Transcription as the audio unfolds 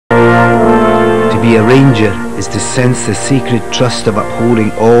be a Ranger is to sense the sacred trust of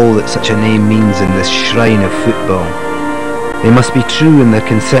upholding all that such a name means in this shrine of football. They must be true in their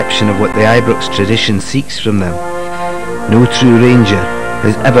conception of what the Ibrox tradition seeks from them. No true Ranger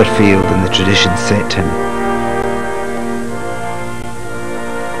has ever failed in the tradition set to him.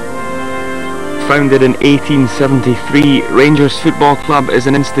 Founded in 1873, Rangers Football Club is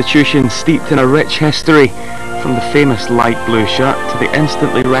an institution steeped in a rich history, from the famous light blue shirt to the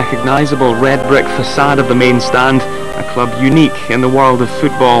instantly recognisable red brick facade of the main stand, a club unique in the world of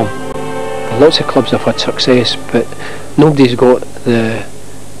football. Lots of clubs have had success, but nobody's got the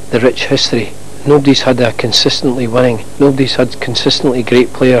rich history. Nobody's had a consistently winning, nobody's had consistently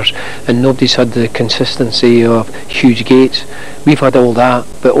great players, and nobody's had the consistency of huge gates. We've had all that,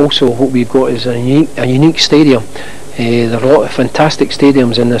 but also what we've got is a unique stadium. There are a lot of fantastic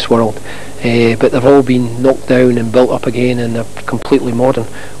stadiums in this world, but they've all been knocked down and built up again, and they're completely modern.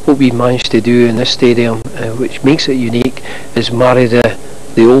 What we've managed to do in this stadium, which makes it unique, is marry the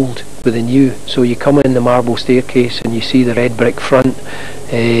old with the new. So you come in the marble staircase and you see the red brick front,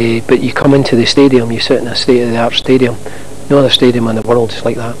 but you come into the stadium, you sit in a state-of-the-art stadium. No other stadium in the world is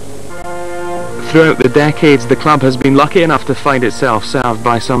like that. Throughout the decades, the club has been lucky enough to find itself served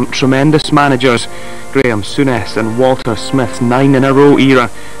by some tremendous managers. Graham Souness and Walter Smith's 9-in-a-row era.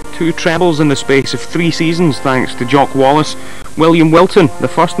 2 trebles in the space of 3 seasons thanks to Jock Wallace. William Wilton, the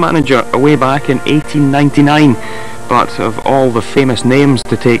first manager, away back in 1899. But of all the famous names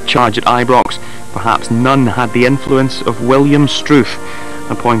to take charge at Ibrox, perhaps none had the influence of Bill Struth.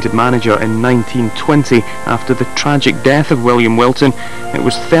 Appointed manager in 1920 after the tragic death of William Wilton, it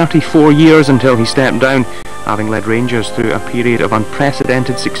was 34 years until he stepped down, having led Rangers through a period of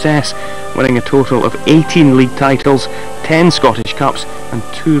unprecedented success, winning a total of 18 league titles, 10 Scottish Cups and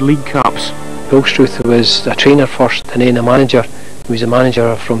 2 League Cups. Bill Struth was a trainer first and then a manager. He was a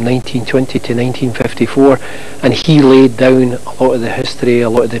manager from 1920 to 1954, and he laid down a lot of the history, a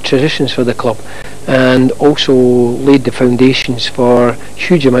lot of the traditions for the club, and also laid the foundations for a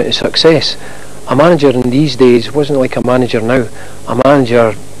huge amount of success. A manager in these days wasn't like a manager now. A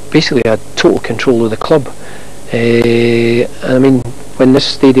manager basically had total control of the club. I mean, when this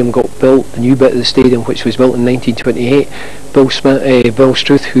stadium got built, the new bit of the stadium, which was built in 1928, Bill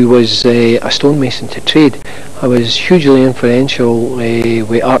Struth, who was a stonemason to trade, was hugely influential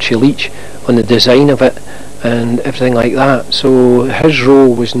with Archie Leach on the design of it and everything like that. So his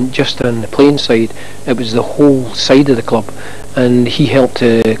role wasn't just on the playing side, it was the whole side of the club, and he helped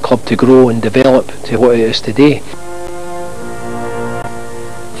the club to grow and develop to what it is today.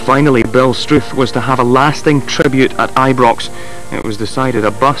 Finally, Bill Struth was to have a lasting tribute at Ibrox. It was decided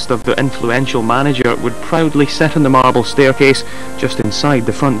a bust of the influential manager would proudly sit on the marble staircase just inside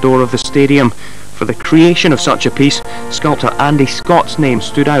the front door of the stadium. For the creation of such a piece, sculptor Andy Scott's name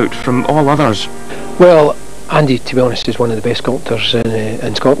stood out from all others. Well, Andy, to be honest, is one of the best sculptors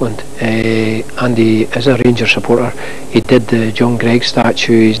in Scotland. Andy is a Rangers supporter. He did the John Gregg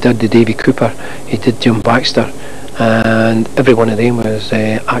statue, he did the Davy Cooper, he did Jim Baxter, and every one of them was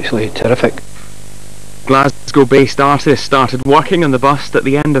actually terrific. Glasgow-based artists started working on the bust at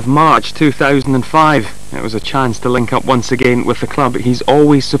the end of March 2005. It was a chance to link up once again with the club he's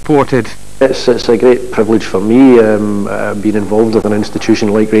always supported. It's a great privilege for me being involved with an institution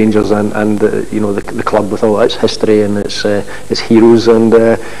like Rangers and you know, the club with all its history and its heroes, and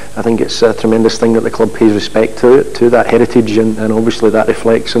I think it's a tremendous thing that the club pays respect to that heritage, and obviously that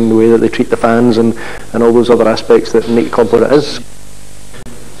reflects in the way that they treat the fans and all those other aspects that make the club what it is.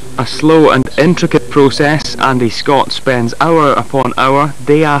 A slow and intricate process. Andy Scott spends hour upon hour,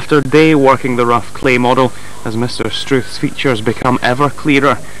 day after day, working the rough clay model as Mr. Struth's features become ever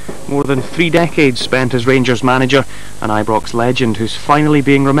clearer. More than 3 decades spent as Rangers manager, an Ibrox legend who's finally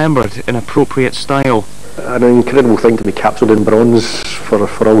being remembered in appropriate style. An incredible thing to be captured in bronze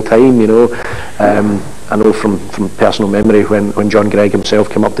for all time, you know. I know from personal memory when John Gregg himself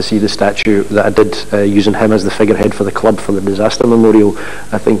came up to see the statue that I did, using him as the figurehead for the club for the disaster memorial.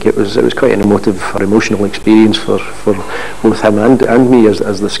 I think it was quite an emotive or emotional experience for both him and me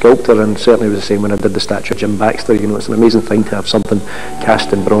as the sculptor, and certainly it was the same when I did the statue of Jim Baxter. You know, it's an amazing thing to have something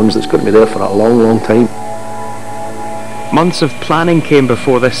cast in bronze that's going to be there for a long time. Months of planning came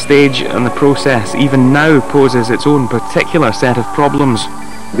before this stage, and the process even now poses its own particular set of problems.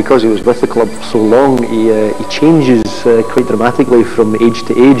 Because he was with the club for so long, he changes quite dramatically from age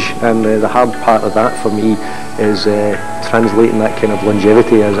to age, and the hard part of that for me is translating that kind of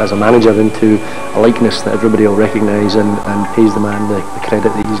longevity as a manager into a likeness that everybody will recognise and pays the man the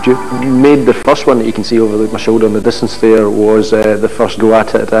credit that he's due. Made the first one that you can see over my shoulder in the distance there was the first go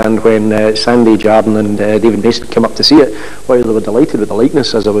at it, and when Sandy Jardine and David Mason came up to see it, while they were delighted with the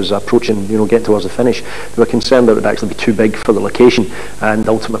likeness as I was approaching, getting towards the finish, they were concerned that it would actually be too big for the location, and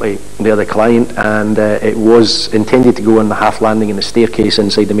ultimately they're the client, and it was intended to go on the half landing in the staircase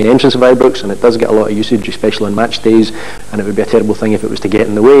inside the main entrance of Ibrox, and it does get a lot of usage, especially on match days, and it would be a terrible thing if it was to get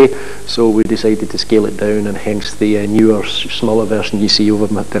in the way, so we decided to scale it down, and hence the newer, smaller version you see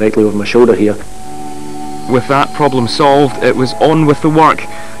directly over my shoulder here. With that problem solved, it was on with the work.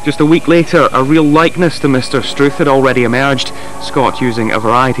 Just a week later, a real likeness to Mr. Struth had already emerged, Scott using a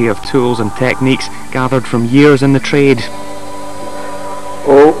variety of tools and techniques gathered from years in the trade.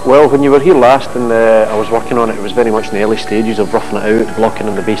 Oh, well, when you were here last and I was working on it, it was very much in the early stages of roughing it out, blocking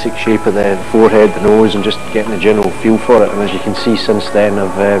in the basic shape of the forehead, the nose, and just getting a general feel for it. And as you can see, since then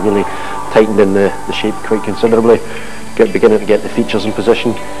I've really tightened in the shape quite considerably, beginning to get the features in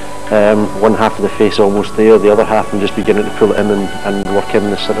position. One half of the face almost there, the other half I'm just beginning to pull it in and work in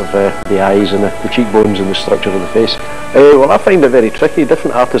the sort of the eyes and the cheekbones and the structure of the face. Well, I find it very tricky.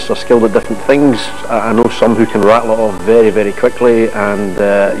 Different artists are skilled at different things. I know some who can rattle it off very, very quickly, and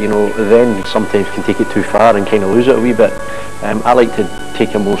then sometimes can take it too far and kind of lose it a wee bit. I like to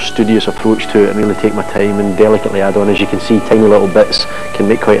take a more studious approach to it and really take my time and delicately add on. As you can see, tiny little bits can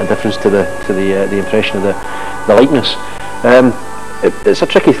make quite a difference to the impression of the likeness. It's a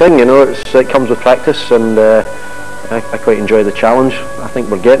tricky thing, it comes with practice, and I quite enjoy the challenge. I think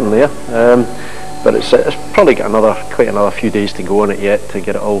we're getting there, but it's probably got quite another few days to go on it yet to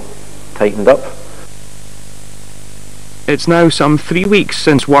get it all tightened up. It's now some 3 weeks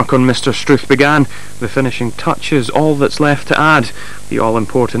since work on Mr. Struth began. The finishing touches all that's left to add. The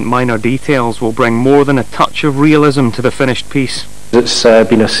all-important minor details will bring more than a touch of realism to the finished piece. It's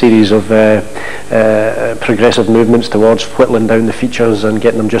been a series of progressive movements towards whittling down the features and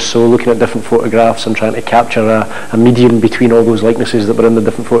getting them just so, looking at different photographs and trying to capture a median between all those likenesses that were in the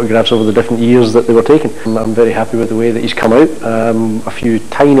different photographs over the different years that they were taken. I'm very happy with the way that he's come out. A few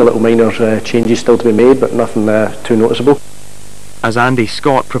tiny little minor changes still to be made, but nothing too noticeable. As Andy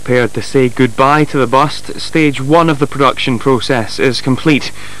Scott prepared to say goodbye to the bust, stage 1 of the production process is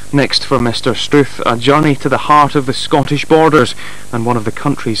complete. Next for Mr. Struth, a journey to the heart of the Scottish borders and one of the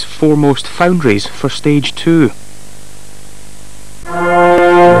country's foremost foundries for stage 2.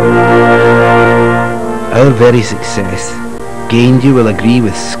 Our very success, gained you will agree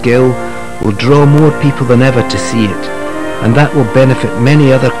with skill, will draw more people than ever to see it, and that will benefit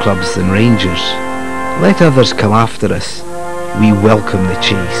many other clubs than Rangers. Let others come after us. We welcome the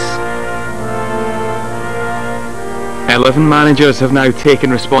chase. 11 managers have now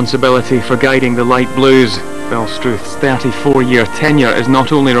taken responsibility for guiding the Light Blues. Bill Struth's 34-year tenure is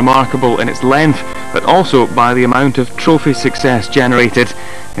not only remarkable in its length, but also by the amount of trophy success generated.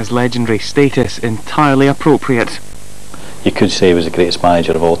 His legendary status entirely appropriate. You could say he was the greatest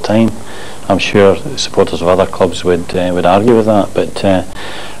manager of all time. I'm sure supporters of other clubs would argue with that, but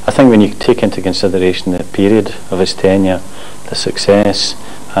I think when you take into consideration the period of his tenure, the success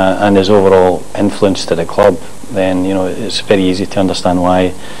and his overall influence to the club, then it's very easy to understand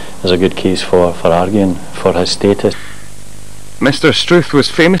why there's a good case for arguing for his status. Mr. Struth was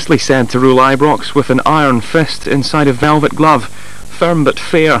famously said to rule Ibrox with an iron fist inside a velvet glove. Firm but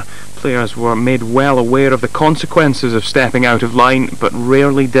fair, players were made well aware of the consequences of stepping out of line, but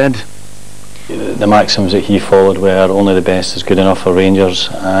rarely did. The maxims that he followed were only the best is good enough for Rangers,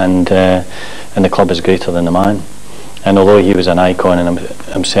 and the club is greater than the man. And although he was an icon in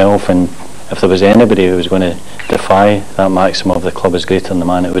himself, and if there was anybody who was going to defy that maxim of the club is greater than the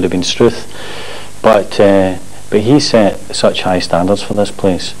man, it would have been Struth. But he set such high standards for this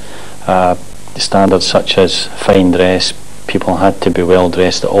place. Standards such as fine dress. People had to be well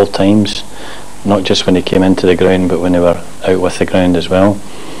dressed at all times, not just when they came into the ground, but when they were out with the ground as well.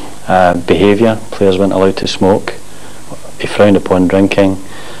 Behaviour. Players weren't allowed to smoke. He frowned upon drinking.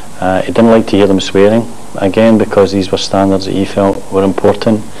 He didn't like to hear them swearing. Again, because these were standards that he felt were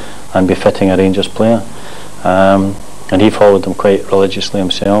important and befitting a Rangers player, and he followed them quite religiously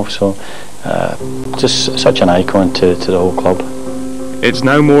himself, so just such an icon to the whole club. It's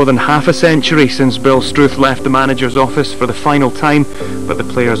now more than half a century since Bill Struth left the manager's office for the final time, but the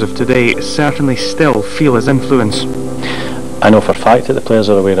players of today certainly still feel his influence. I know for a fact that the players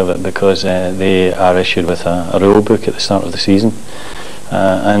are aware of it because they are issued with a rule book at the start of the season.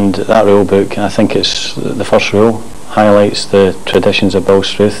 And that rule book, I think it's the first rule, highlights the traditions of Bill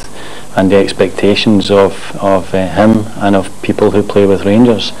Struth and the expectations of him and of people who play with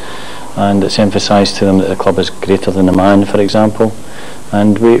Rangers. and it's emphasised to them that the club is greater than the man, for example.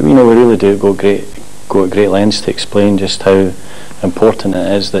 And we really do go at great lengths to explain just how important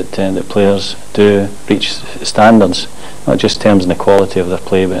it is that that players do reach standards, not just in terms of the quality of their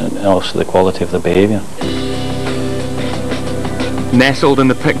play, but also the quality of their behaviour. Nestled in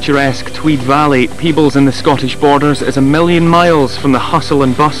the picturesque Tweed Valley, Peebles in the Scottish borders is a million miles from the hustle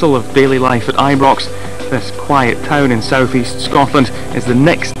and bustle of daily life at Ibrox. This quiet town in southeast Scotland is the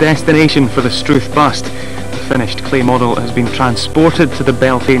next destination for the Struth bust. The finished clay model has been transported to the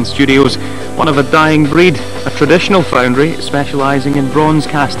Beltane Studios, one of a dying breed, a traditional foundry specialising in bronze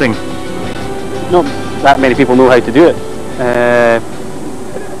casting. Not that many people know how to do it.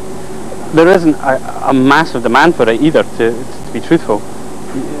 There isn't a massive demand for it either, to be truthful.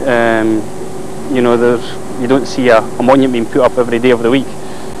 You don't see a monument being put up every day of the week.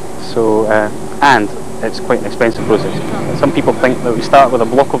 So, and it's quite an expensive process. Some people think that we start with a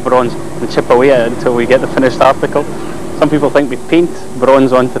block of bronze and chip away at it until we get the finished article. Some people think we paint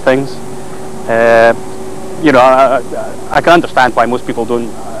bronze onto things. I can understand why most people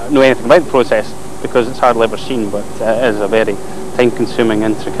don't know anything about the process, because it's hardly ever seen, but it is a very time-consuming,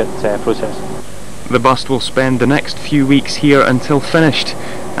 intricate process. The bust will spend the next few weeks here until finished.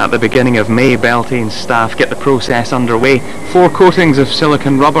 At the beginning of May, Beltane's staff get the process underway. 4 coatings of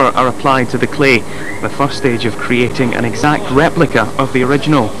silicon rubber are applied to the clay, the first stage of creating an exact replica of the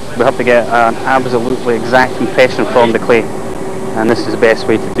original. We have to get an absolutely exact impression from the clay, and this is the best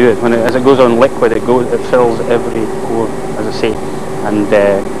way to do it. As it goes on liquid, it fills every pore, as I say, and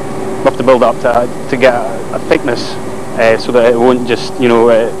we have to build it up to get a thickness so that it won't just,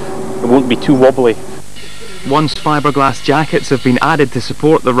 it won't be too wobbly. Once fiberglass jackets have been added to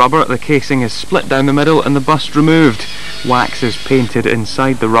support the rubber, the casing is split down the middle and the bust removed. Wax is painted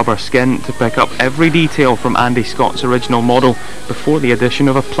inside the rubber skin to pick up every detail from Andy Scott's original model before the addition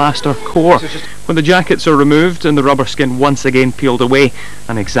of a plaster core. When the jackets are removed and the rubber skin once again peeled away,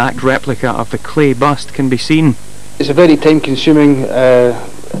 an exact replica of the clay bust can be seen. It's a very time-consuming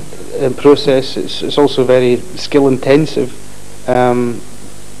process. It's also very skill-intensive,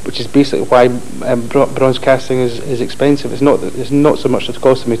 which is basically why bronze casting is expensive. It's not so much the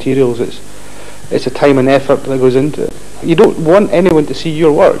cost of materials. It's the time and effort that goes into it. You don't want anyone to see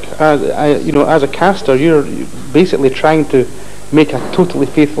your work. As a caster, you're basically trying to make a totally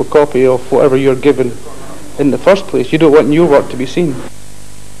faithful copy of whatever you're given in the first place. You don't want your work to be seen.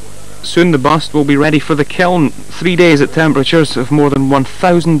 Soon the bust will be ready for the kiln, 3 days at temperatures of more than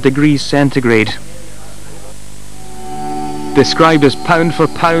 1,000 degrees centigrade. Described as pound for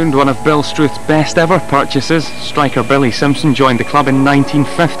pound one of Bill Struth's best ever purchases, striker Billy Simpson joined the club in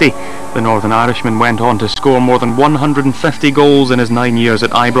 1950. The Northern Irishman went on to score more than 150 goals in his 9 years at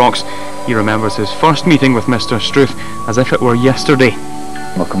Ibrox. He remembers his first meeting with Mr Struth as if it were yesterday.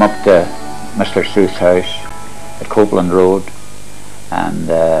 We'll come up to Mr Struth's house at Copeland Road, and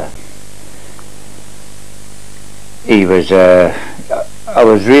I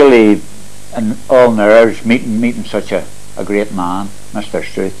was really all nerves meeting such a great man, Mr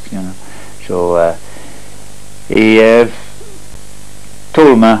Struth, So he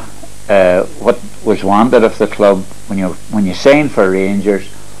told me what was wanted of the club when you signed for Rangers,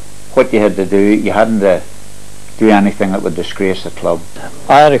 what you had to do. You hadn't to do anything that would disgrace the club.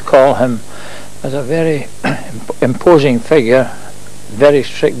 I recall him as a very imposing figure, very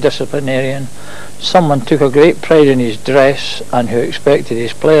strict disciplinarian, someone who took a great pride in his dress and who expected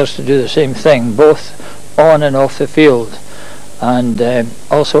his players to do the same thing, both on and off the field, and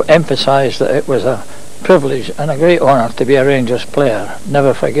also emphasised that it was a privilege and a great honour to be a Rangers player.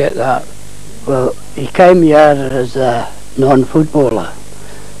 Never forget that. Well, he came here as a non-footballer.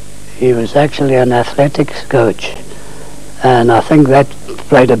 He was actually an athletics coach, and I think that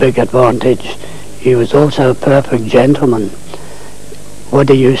played a big advantage. He was also a perfect gentleman. What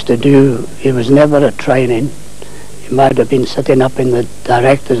he used to do, he was never at training. He might have been sitting up in the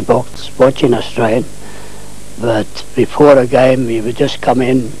director's box watching us train, but before a game he would just come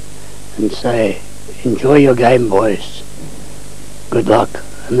in and say, "Enjoy your game, boys. Good luck."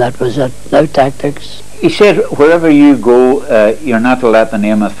 And that was it. No tactics. He said, wherever you go, you're not to let the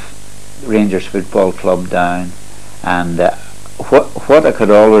name of Rangers Football Club down. And what I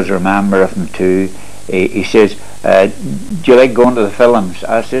could always remember of him too, he says, "Do you like going to the films?"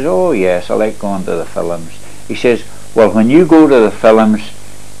 I says, "Oh yes, I like going to the films." He says, "Well, when you go to the films,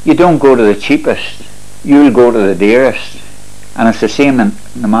 you don't go to the cheapest, you'll go to the dearest, and it's the same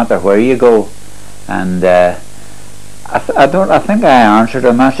no matter where you go." And I think I answered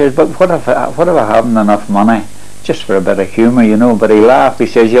him. I said, "But what if I haven't enough money?" Just for a bit of humour, But he laughed. He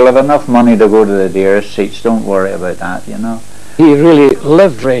says, "You'll have enough money to go to the dearest seats. Don't worry about that, He really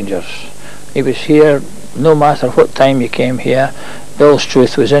lived Rangers. He was here no matter what time he came here. Bill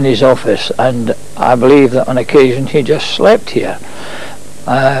Struth was in his office, and I believe that on occasion he just slept here.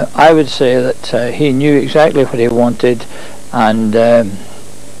 I would say that he knew exactly what he wanted, and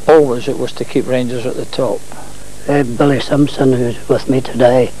always it was to keep Rangers at the top. Billy Simpson, who's with me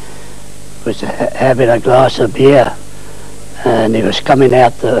today, was having a glass of beer, and he was coming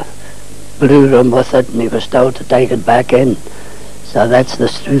out the blue room with it, and he was told to take it back in. So that's the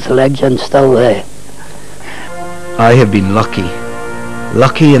Struth legend still there. I have been lucky.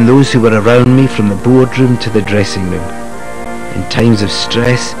 Lucky in those who were around me from the boardroom to the dressing room. In times of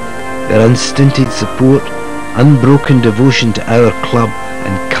stress, their unstinted support, unbroken devotion to our club,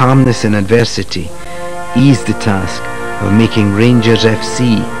 and calmness in adversity eased the task of making Rangers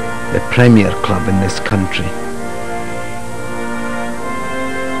FC the premier club in this country.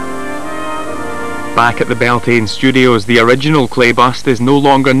 Back at the Beltane studios, the original clay bust is no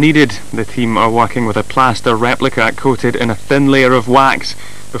longer needed. The team are working with a plaster replica coated in a thin layer of wax.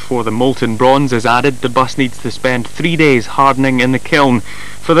 Before the molten bronze is added, the bust needs to spend 3 days hardening in the kiln.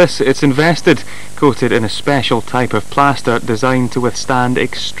 For this, it's invested, coated in a special type of plaster designed to withstand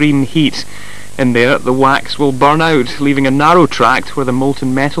extreme heat. In there, the wax will burn out, leaving a narrow tract where the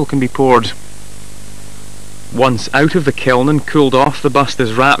molten metal can be poured. Once out of the kiln and cooled off, the bust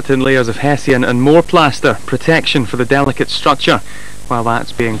is wrapped in layers of hessian and more plaster, protection for the delicate structure. While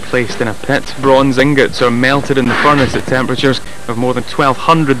that's being placed in a pit, bronze ingots are melted in the furnace at temperatures of more than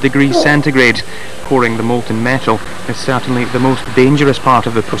 1200 degrees centigrade. Pouring the molten metal is certainly the most dangerous part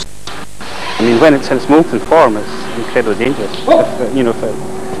of the process. I mean, when it's in its molten form, it's incredibly dangerous. If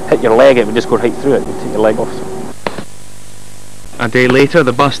it hit your leg, it would just go right through it and take your leg off. A day later,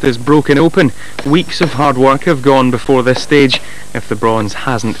 the bust is broken open. Weeks of hard work have gone before this stage. If the bronze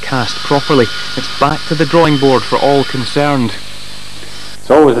hasn't cast properly, it's back to the drawing board for all concerned.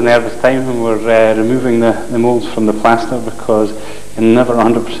 It's always a nervous time when we're removing the moulds from the plaster, because you're never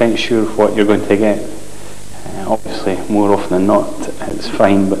 100% sure what you're going to get. Obviously, more often than not, it's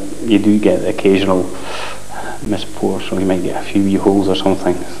fine, but you do get the occasional mispour, so you might get a few wee holes or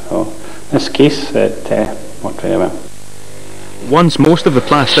something. So in this case, it worked very well. Once most of the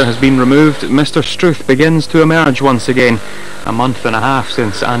plaster has been removed, Mr. Struth begins to emerge once again. A month and a half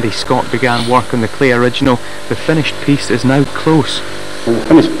since Andy Scott began work on the clay original, the finished piece is now close. And the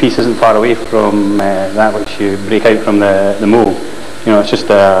finished piece isn't far away from that which you break out from the mould. It's just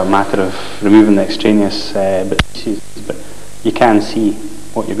a matter of removing the extraneous bits, but you can see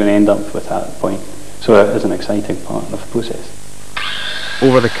what you're going to end up with at that point. So it is an exciting part of the process.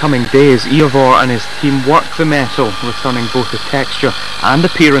 Over the coming days, Ivor and his team work the metal, returning both the texture and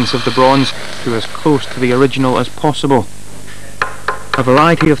appearance of the bronze to as close to the original as possible. A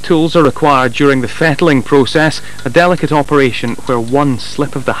variety of tools are required during the fettling process, a delicate operation where one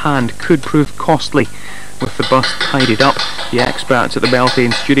slip of the hand could prove costly. With the bust tidied up, the experts at the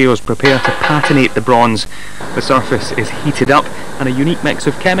Beltane studios prepare to patinate the bronze. The surface is heated up and a unique mix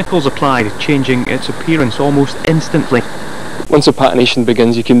of chemicals applied, changing its appearance almost instantly. Once the patination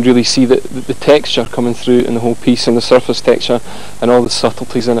begins, you can really see the texture coming through in the whole piece, and the surface texture and all the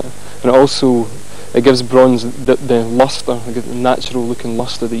subtleties in it. And it gives bronze the lustre, the natural looking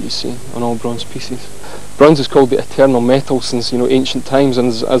lustre that you see on all bronze pieces. Bronze is called the eternal metal since ancient times, and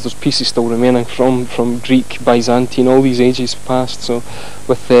as there's pieces still remaining from Greek, Byzantine, all these ages past. So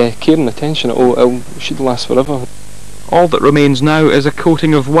with care and attention, it should last forever. All that remains now is a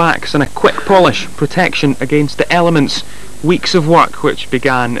coating of wax and a quick polish, protection against the elements. Weeks of work which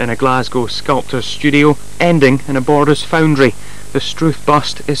began in a Glasgow sculptor's studio, ending in a Borders foundry. The Struth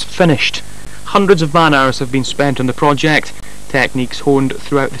bust is finished. Hundreds of man-hours have been spent on the project. Techniques honed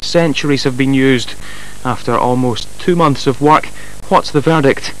throughout the centuries have been used. After almost 2 months of work, what's the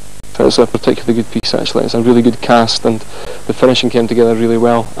verdict? It's a particularly good piece actually. It's a really good cast, and the finishing came together really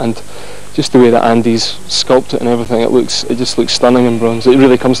well, and just the way that Andy's sculpted it and everything, it just looks stunning in bronze. It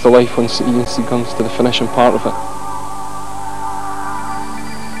really comes to life once it comes to the finishing part of it.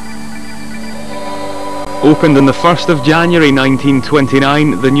 Opened on the 1st of January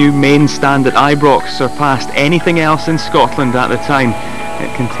 1929, the new main stand at Ibrox surpassed anything else in Scotland at the time.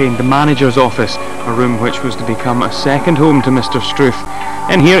 It contained the manager's office, a room which was to become a second home to Mr. Struth.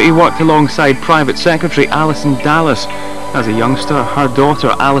 In here he worked alongside private secretary Alison Dallas. As a youngster, her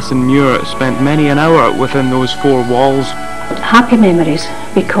daughter Alison Muir spent many an hour within those four walls. Happy memories,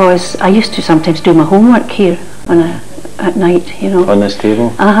 because I used to sometimes do my homework here at night, On this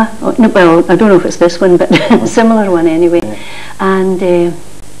table? No, well, I don't know if it's this one, but a similar one anyway. Yeah. And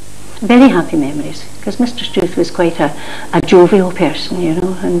very happy memories, because Mr. Struth was quite a jovial person,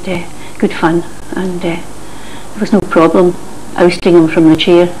 and good fun, and there was no problem ousting him from the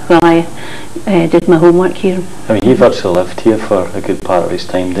chair while I did my homework here. I mean, he virtually lived here for a good part of his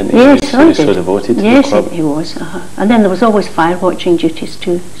time, didn't he? Yes, He was so devoted to the club. Yes, he was. And then there was always fire watching duties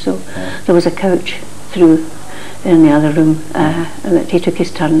too, so there was a couch through in the other room that he took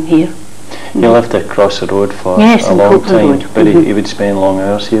his turn here. He lived across the road for a long time, but he would spend long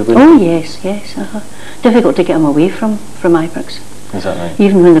hours here, wouldn't he? Oh yes, yes. Difficult to get him away from Ibrox. Is that right?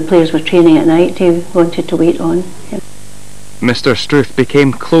 Even when the players were training at night, he wanted to wait on. Mr. Struth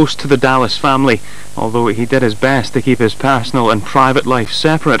became close to the Dallas family, although he did his best to keep his personal and private life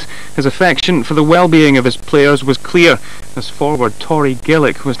separate. His affection for the well-being of his players was clear, as forward Torry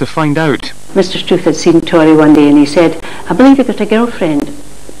Gillick was to find out. Mr. Struth had seen Torry one day and he said, "I believe you've got a girlfriend.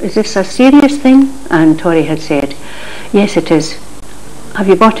 Is this a serious thing?" And Torry had said, "Yes, it is. Have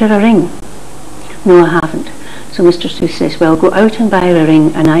you bought her a ring?" "No, I haven't." So Mr. Struth says, "Well, go out and buy her a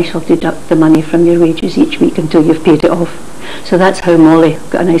ring and I shall deduct the money from your wages each week until you've paid it off." So that's how Molly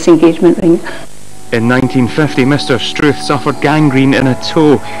got a nice engagement ring. In 1950, Mr. Struth suffered gangrene in a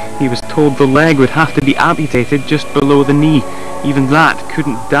toe. He was told the leg would have to be amputated just below the knee. Even that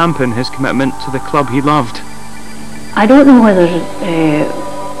couldn't dampen his commitment to the club he loved. I don't know whether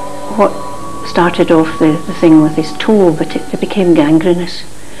what started off the thing with his toe, but it became gangrenous.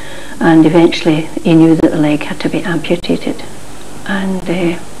 And eventually he knew that the leg had to be amputated. And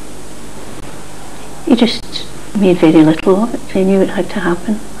he just made very little of it. He knew it had to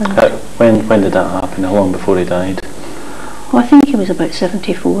happen. When did that happen? How long before he died? Oh, I think he was about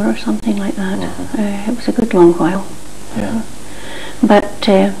 74 or something like that. It was a good long while. Yeah. But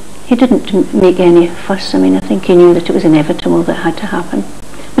he didn't make any fuss. I mean, I think he knew that it was inevitable that it had to happen.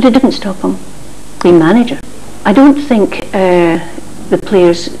 But it didn't stop him being manager. I don't think the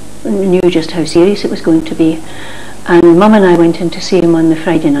players knew just how serious it was going to be. And Mum and I went in to see him on the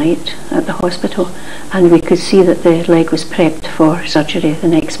Friday night at the hospital, and we could see that the leg was prepped for surgery the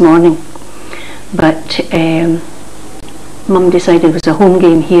next morning. But Mum decided, it was a home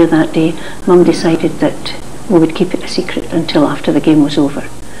game here that day, Mum decided that we would keep it a secret until after the game was over.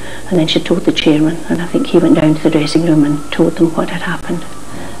 And then she told the chairman, and I think he went down to the dressing room and told them what had happened.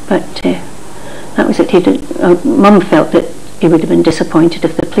 But that was it. Mum felt that he would have been disappointed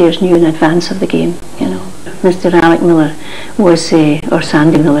if the players knew in advance of the game, you know. Mr. Alec Miller was, or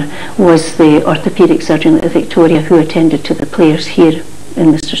Sandy Miller, was the orthopaedic surgeon at the Victoria who attended to the players here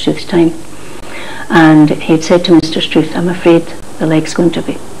in Mr. Struth's time. And he had said to Mr. Struth, "I'm afraid the leg's going to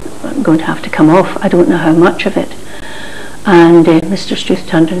have to come off. I don't know how much of it." And Mr. Struth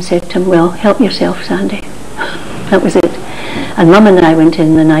turned and said to him, "Well, help yourself, Sandy." That was it. And Mum and I went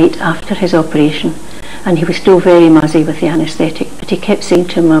in the night after his operation, and he was still very muzzy with the anaesthetic, but he kept saying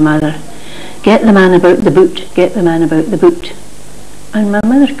to my mother, "Get the man about the boot, get the man about the boot." And my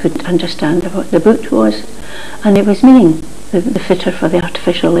mother couldn't understand what the boot was, and it was meaning the fitter for the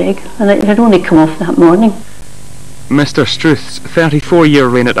artificial leg, and it had only come off that morning. Mr. Struth's 34-year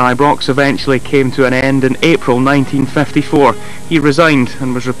reign at Ibrox eventually came to an end in April 1954. He resigned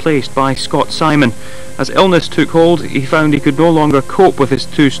and was replaced by Scott Simon. As illness took hold, he found he could no longer cope with his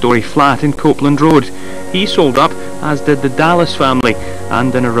two-storey flat in Copeland Road. He sold up, as did the Dallas family,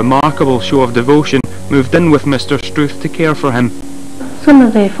 and in a remarkable show of devotion, moved in with Mr. Struth to care for him. Some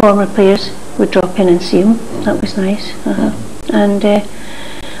of the former players would drop in and see him. That was nice. And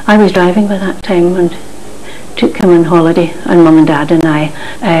I was driving by that time and took him on holiday, and Mum and Dad and I,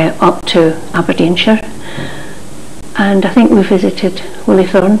 up to Aberdeenshire. And I think we visited Willie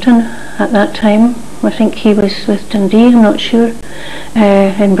Thornton at that time. I think he was with Dundee, I'm not sure,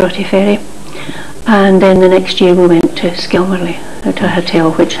 in Broughty Ferry. And then the next year we went to Skilmerley, at a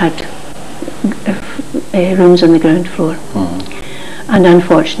hotel which had rooms on the ground floor. And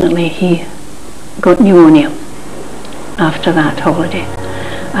unfortunately he got pneumonia after that holiday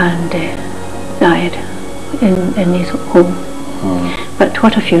and died in his home. But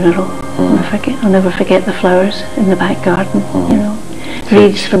what a funeral. I'll never forget the flowers in the back garden, you know.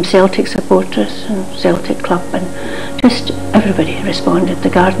 Wreaths from Celtic supporters and Celtic club, and just everybody responded. The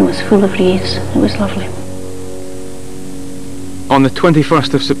garden was full of wreaths. It was lovely. On the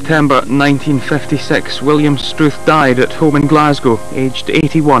 21st of September 1956, William Struth died at home in Glasgow, aged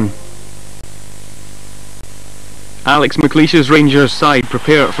 81. Alex McLeish's Rangers side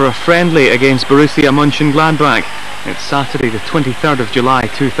prepare for a friendly against Borussia Mönchengladbach. It's Saturday the 23rd of July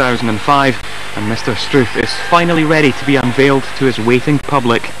 2005, and Mr. Struth is finally ready to be unveiled to his waiting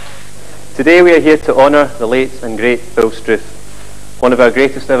public. Today we are here to honour the late and great Bill Struth, one of our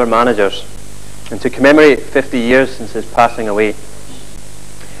greatest ever managers, and to commemorate 50 years since his passing away.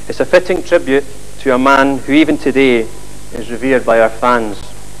 It's a fitting tribute to a man who even today is revered by our fans.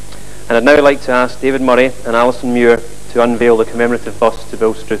 And I'd now like to ask David Murray and Alison Muir to unveil the commemorative bust to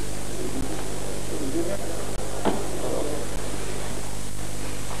Bill Struth.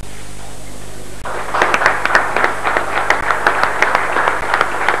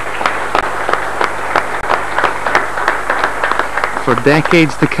 For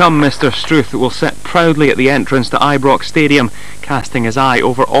decades to come, Mr. Struth will sit proudly at the entrance to Ibrox Stadium, casting his eye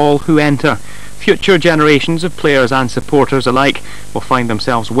over all who enter. Future generations of players and supporters alike will find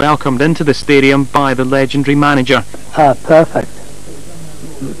themselves welcomed into the stadium by the legendary manager. Perfect.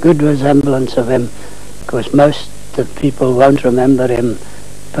 Good resemblance of him, because most of the people won't remember him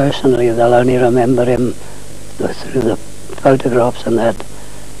personally, they'll only remember him through the photographs and that,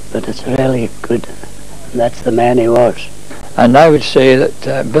 but it's really good, and that's the man he was. And I would say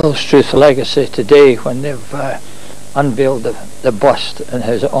that Bill Struth's legacy today, when they've unveiled the bust in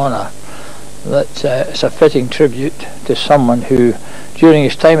his honour, that it's a fitting tribute to someone who, during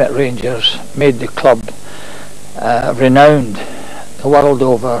his time at Rangers, made the club renowned the world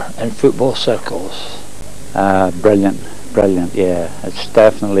over in football circles. Brilliant, yeah. It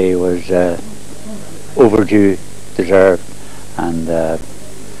definitely was overdue, deserved, and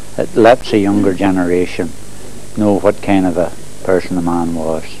it lets a younger generation know what kind of a person the man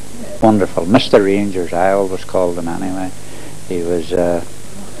was. Wonderful. Mr. Rangers, I always called him anyway. He was a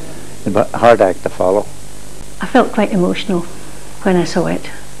hard act to follow. I felt quite emotional when I saw it.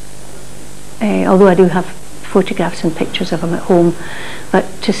 Although I do have photographs and pictures of him at home, but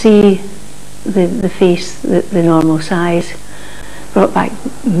to see the face, the normal size, brought back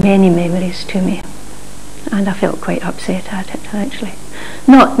many memories to me, and I felt quite upset at it actually.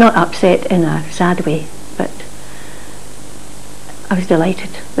 Not upset in a sad way, but I was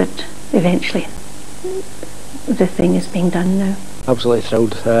delighted that eventually the thing is being done now. Absolutely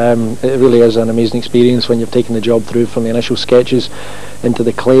thrilled. It really is an amazing experience when you've taken the job through from the initial sketches into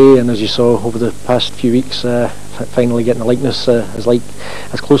the clay, and as you saw over the past few weeks, finally getting the likeness as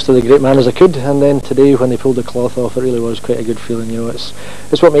close to the great man as I could. And then today, when they pulled the cloth off, it really was quite a good feeling. You know, it's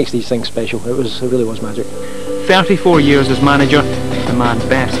what makes these things special. It really was magic. 34 years as manager, the man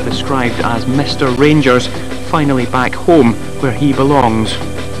best described as Mr. Rangers, finally back home where he belongs.